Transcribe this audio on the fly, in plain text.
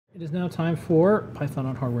It is now time for Python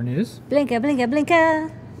on Hardware News. Blinka, blinka,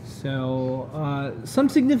 blinka. So, some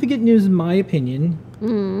significant news, in my opinion,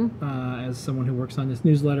 as someone who works on this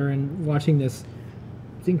newsletter and watching this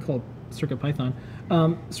thing called CircuitPython.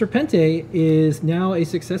 Serpente is now a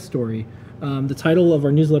success story. The title of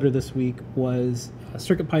our newsletter this week was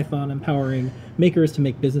CircuitPython Empowering Makers to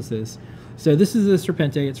Make Businesses. So this is a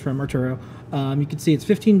Serpente. It's from Arturo. You can see it's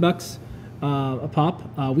 $15 a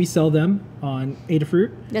pop. We sell them on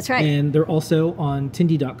Adafruit. That's right. And they're also on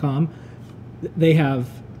Tindy.com. They have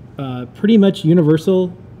pretty much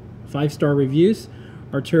universal 5-star reviews.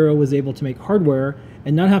 Arturo was able to make hardware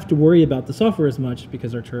and not have to worry about the software as much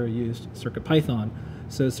because Arturo used CircuitPython.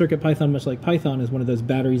 So CircuitPython, much like Python, is one of those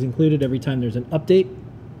batteries included every time there's an update.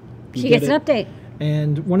 She gets an update.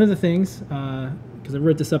 And one of the things, because I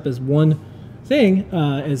wrote this up as one thing,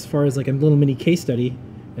 as far as like a little mini case study,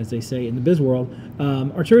 as they say in the biz world,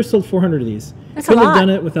 Arturo sold 400 of these. That's Couldn't a lot. have done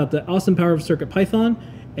it without the awesome power of CircuitPython,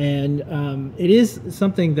 and it is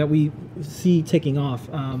something that we see taking off.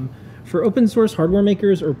 For open source hardware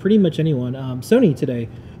makers or pretty much anyone, Sony today,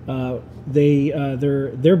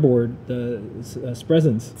 their board, the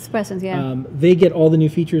Sprezens, yeah. they get all the new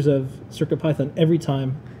features of CircuitPython every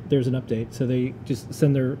time there's an update. So they just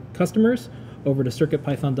send their customers over to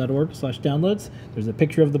circuitpython.org/downloads. There's a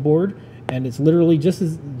picture of the board, and it's literally just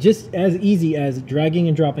as easy as dragging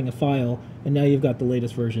and dropping a file, and now you've got the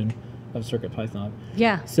latest version of CircuitPython.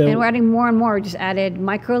 Yeah, So, and we're adding more and more. We just added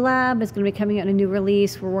Microlab. It's going to be coming out in a new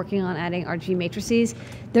release. We're working on adding RG matrices.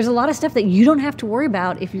 There's a lot of stuff that you don't have to worry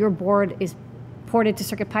about if your board is ported to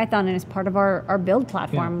CircuitPython and is part of our build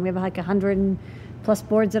platform. Yeah. We have like 100+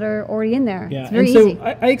 boards that are already in there. Yeah, It's very and so easy.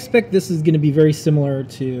 I expect this is going to be very similar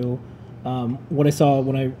to what I saw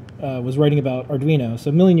when I was writing about Arduino. So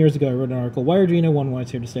a million years ago, I wrote an article, Why Arduino, Why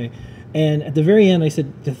It's Here to Stay. And at the very end, I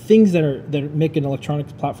said the things that make an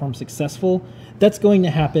electronics platform successful, that's going to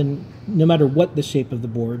happen no matter what the shape of the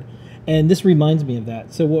board. And this reminds me of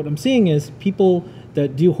that. So what I'm seeing is people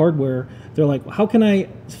that do hardware, they're like, how can I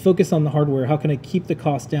focus on the hardware? How can I keep the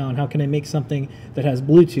cost down? How can I make something that has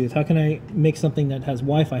Bluetooth? How can I make something that has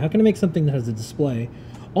Wi-Fi? How can I make something that has a display?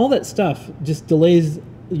 All that stuff just delays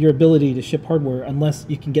your ability to ship hardware unless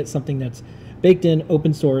you can get something that's baked in,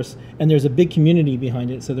 open source, and there's a big community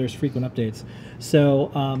behind it, so there's frequent updates.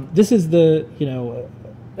 So this is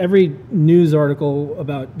every news article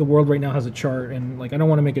about the world right now has a chart, and like I don't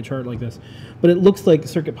want to make a chart like this, but it looks like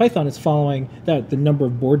CircuitPython is following that. The number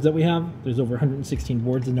of boards that we have, there's over 116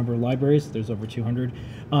 boards. The number of libraries, there's over 200.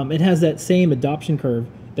 It has that same adoption curve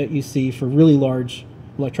that you see for really large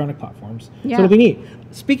electronic platforms. Yeah. So it'll be neat.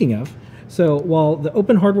 Speaking of, so while the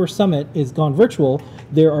Open Hardware Summit is gone virtual,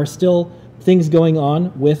 there are still things going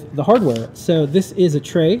on with the hardware. So this is a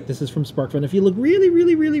tray. This is from SparkFun. If you look really,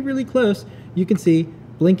 really, really, really close, you can see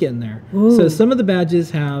Blinka in there. Ooh. So some of the badges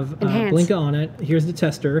have Enhanced. Blinka on it. Here's the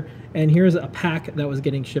tester, and here's a pack that was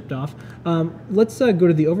getting shipped off. Let's go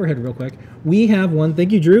to the overhead real quick. We have one.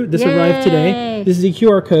 Thank you, Drew. This arrived today. Yay. This is a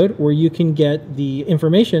QR code where you can get the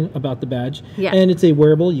information about the badge. Yeah. And it's a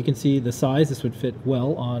wearable. You can see the size. This would fit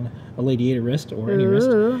well on a Lady Ada wrist or any wrist.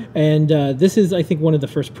 Ooh. And this is, I think, one of the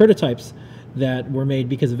first prototypes that were made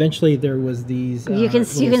because eventually there was these. You can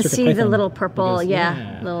see the CircuitPython little purple,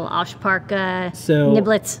 logos. little Oshpark So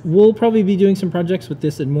niblets. we'll probably be doing some projects with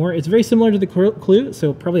this and more. It's very similar to the Clue,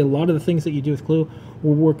 so probably a lot of the things that you do with Clue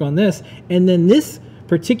will work on this. And then this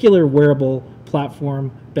particular wearable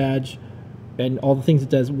platform badge and all the things it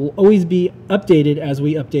does will always be updated as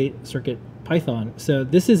we update CircuitPython. So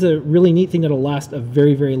this is a really neat thing that'll last a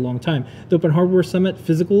very, very long time. The Open Hardware Summit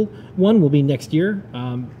physical one will be next year.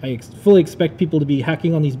 I fully expect people to be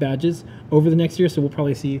hacking on these badges over the next year, so we'll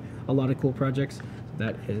probably see a lot of cool projects.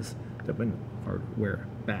 That is the Open Hardware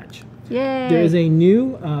badge. Yay. There is a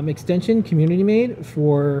new extension community made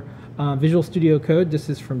for Visual Studio Code. This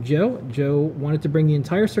is from Joe. Joe wanted to bring the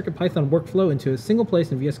entire CircuitPython workflow into a single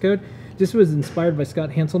place in VS Code. This was inspired by Scott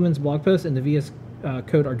Hanselman's blog post in the VS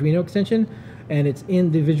Code Arduino extension, and it's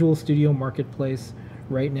in the Visual Studio Marketplace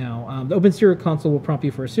right now. The Open Serial Console will prompt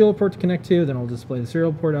you for a serial port to connect to, then it'll display the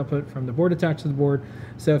serial port output from the board attached to the board.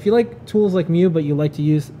 So if you like tools like Mew, but you like to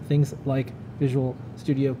use things like Visual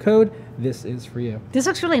Studio Code, this is for you. This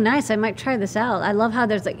looks really nice. I might try this out. I love how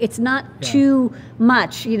there's like, it's not too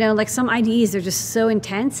much, like some IDEs are just so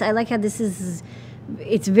intense. I like how this is,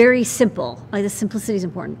 it's very simple. Like the simplicity is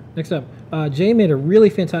important. Next up, Jay made a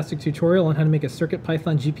really fantastic tutorial on how to make a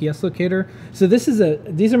CircuitPython GPS locator. So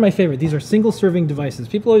these are my favorite. These are single serving devices.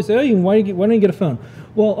 People always say, oh, why don't you get a phone?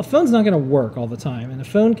 Well, a phone's not going to work all the time, and a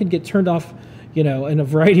phone can get turned off you know, in a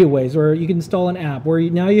variety of ways, or you can install an app, or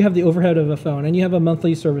now you have the overhead of a phone, and you have a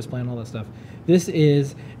monthly service plan, all that stuff. This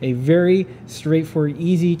is a very straightforward,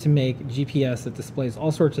 easy to make GPS that displays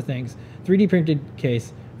all sorts of things. 3D printed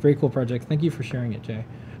case, very cool project. Thank you for sharing it, Jay.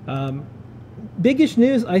 Biggish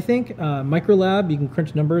news, I think, Microlab, you can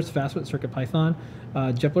crunch numbers fast with CircuitPython.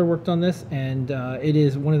 Jepler worked on this, and it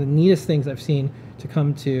is one of the neatest things I've seen to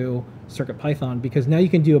come to CircuitPython, because now you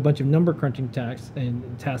can do a bunch of number crunching tasks in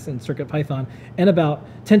CircuitPython and about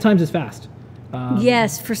 10 times as fast.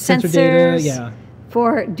 Yes, for sensor sensors, data, yeah.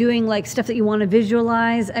 for doing like stuff that you want to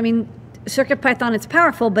visualize. I mean, CircuitPython, it's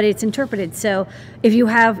powerful, but it's interpreted. So if you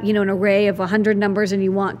have, you know, an array of 100 numbers and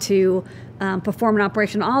you want to perform an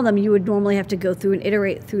operation on all of them, you would normally have to go through and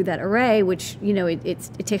iterate through that array, which, you know, it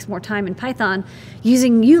takes more time in Python.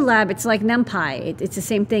 Using ULab, it's like NumPy. It's the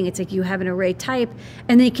same thing. It's like you have an array type,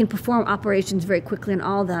 and they can perform operations very quickly on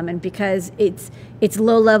all of them. And because it's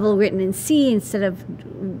low level written in C instead of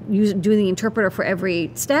doing the interpreter for every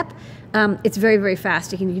step, it's very, very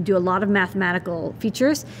fast. You can do a lot of mathematical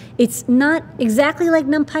features. It's not exactly like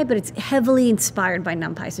NumPy, but it's heavily inspired by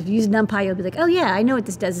NumPy. So if you use NumPy, you'll be like, oh yeah, I know what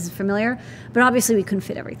this does. This is familiar. But obviously, we couldn't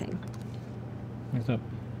fit everything. Next up,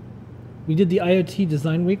 we did the IoT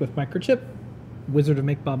Design Week with Microchip, Wizard of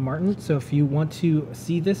Make Bob Martin. So if you want to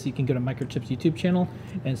see this, you can go to Microchip's YouTube channel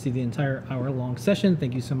and see the entire hour-long session.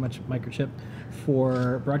 Thank you so much, Microchip,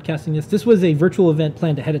 for broadcasting this. This was a virtual event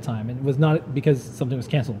planned ahead of time. It was not because something was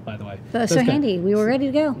canceled, by the way. That was so handy. We were ready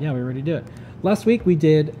to go. Yeah, we were ready to do it. Last week, we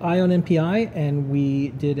did Ion MPI, and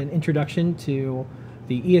we did an introduction to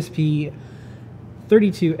the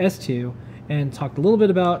ESP32S2 and talked a little bit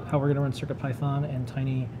about how we're going to run CircuitPython and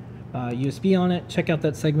Tiny USB on it. Check out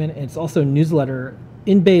that segment. It's also a newsletter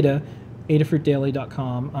in beta,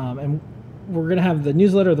 adafruitdaily.com. And we're going to have the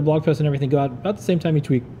newsletter, the blog post, and everything go out about the same time each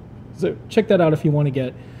week. So check that out if you want to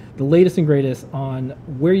get the latest and greatest on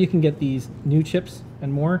where you can get these new chips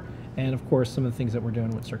and more, and of course some of the things that we're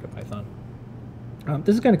doing with CircuitPython.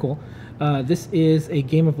 This is kind of cool. This is a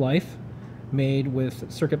game of life made with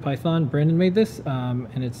CircuitPython. Brandon made this,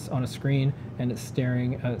 and it's on a screen, and it's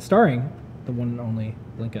starring the one and only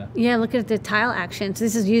Blinka. Yeah, look at the tile action. So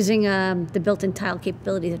this is using the built-in tile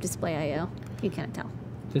capabilities of Display I/O. You can't tell.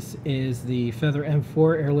 This is the Feather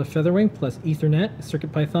M4 Airlift Featherwing plus Ethernet.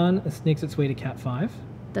 CircuitPython snakes its way to Cat 5.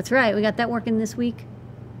 That's right. We got that working this week.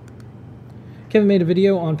 Kevin made a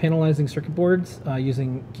video on panelizing circuit boards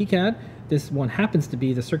using KiCad. This one happens to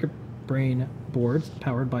be the CircuitBrain boards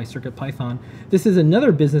powered by CircuitPython. This is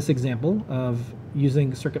another business example of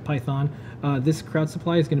using CircuitPython. This crowd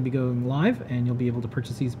supply is going to be going live, and you'll be able to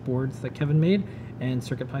purchase these boards that Kevin made, and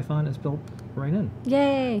CircuitPython is built right in.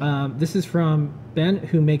 Yay! This is from Ben,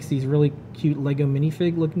 who makes these really cute Lego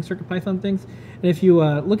minifig looking CircuitPython things. And if you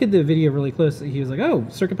look at the video really close, he was like, oh,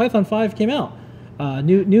 CircuitPython 5 came out.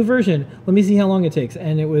 New version. Let me see how long it takes.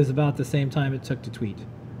 And it was about the same time it took to tweet.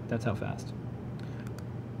 That's how fast.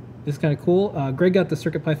 This is kind of cool. Greg got the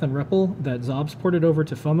CircuitPython REPL that Zobs ported over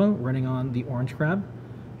to FOMO, running on the Orange Crab.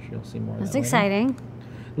 You'll see more of that. That's exciting.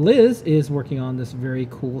 Liz is working on this very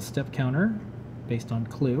cool step counter based on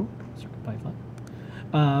Clue, CircuitPython.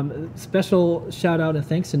 Special shout out and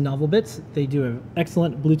thanks to NovelBits. They do an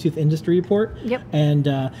excellent Bluetooth industry report. Yep. And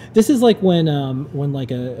this is like when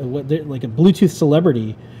like a Bluetooth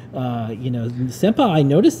celebrity, Senpai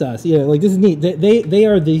noticed us. Yeah, like this is neat. They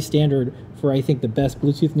are the standard for, I think, the best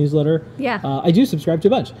Bluetooth newsletter. Yeah. I do subscribe to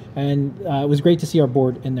a bunch, and it was great to see our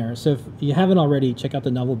board in there. So if you haven't already, check out the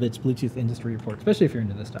NovelBits Bluetooth industry report, especially if you're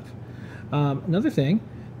into this stuff. Another thing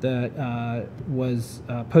that was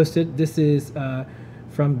posted. This is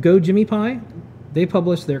from GoJimmyPie. They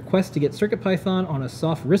published their quest to get CircuitPython on a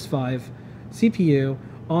soft RISC-V CPU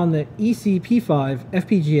on the ECP5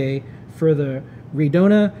 FPGA for the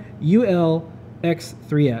Redona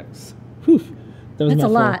ULX3X. Whew, that was That's a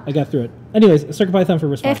lot. I got through it. Anyways, CircuitPython for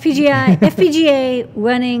RISC-V. FPGA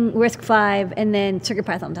running RISC-V, and then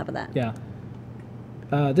CircuitPython on top of that. Yeah.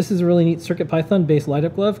 This is a really neat CircuitPython-based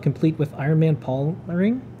light-up glove, complete with Iron Man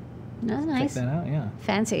polling. That's nice. Check that out, yeah.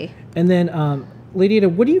 Fancy. And then, Lady Ada,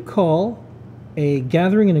 what do you call a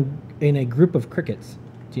gathering in a group of crickets?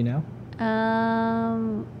 Do you know?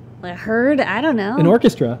 A herd? I don't know. An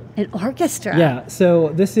orchestra. An orchestra. Yeah, so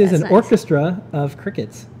this is That's an nice. orchestra of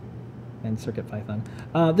crickets and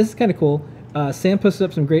CircuitPython. This is kind of cool. Sam posted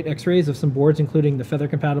up some great x-rays of some boards, including the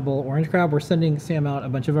feather-compatible Orange Crab. We're sending Sam out a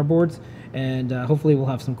bunch of our boards, and hopefully we'll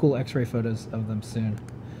have some cool x-ray photos of them soon.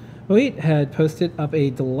 Moit had posted up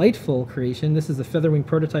a delightful creation. This is a Featherwing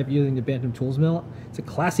prototype using the Bantam Tools Mill. It's a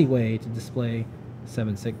classy way to display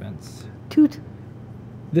 7 segments. Toot.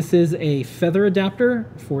 This is a feather adapter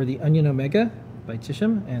for the Onion Omega by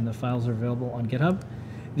Tisham, and the files are available on GitHub.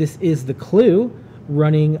 This is the Clue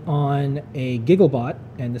running on a Gigglebot,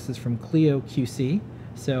 and this is from Clio QC.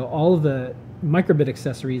 So all of the microbit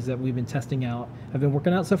accessories that we've been testing out have been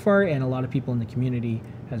working out so far, and a lot of people in the community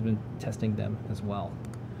has been testing them as well.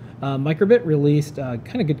 Microbit released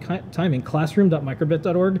kind of good timing,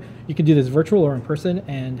 classroom.microbit.org. You can do this virtual or in person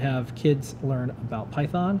and have kids learn about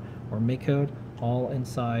Python or MakeCode all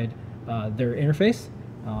inside their interface.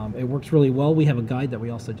 It works really well. We have a guide that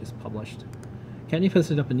we also just published. Kenny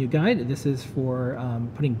posted up a new guide. This is for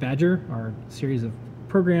putting Badger, our series of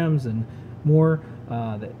programs and more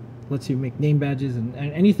that lets you make name badges and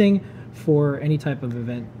anything for any type of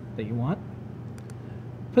event that you want.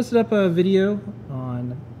 Posted up a video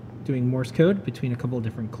on doing Morse code between a couple of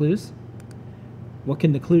different clues. What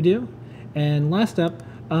can the clue do? And last up,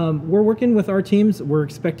 we're working with our teams. We're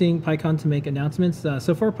expecting PyCon to make announcements.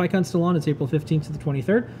 So far, PyCon's still on. It's April 15th to the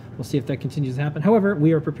 23rd. We'll see if that continues to happen. However,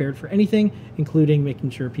 we are prepared for anything, including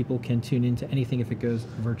making sure people can tune into anything if it goes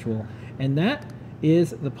virtual. And that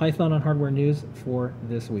is the Python on Hardware news for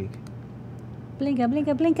this week. Blinka,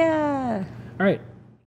 blinka, blinka. All right.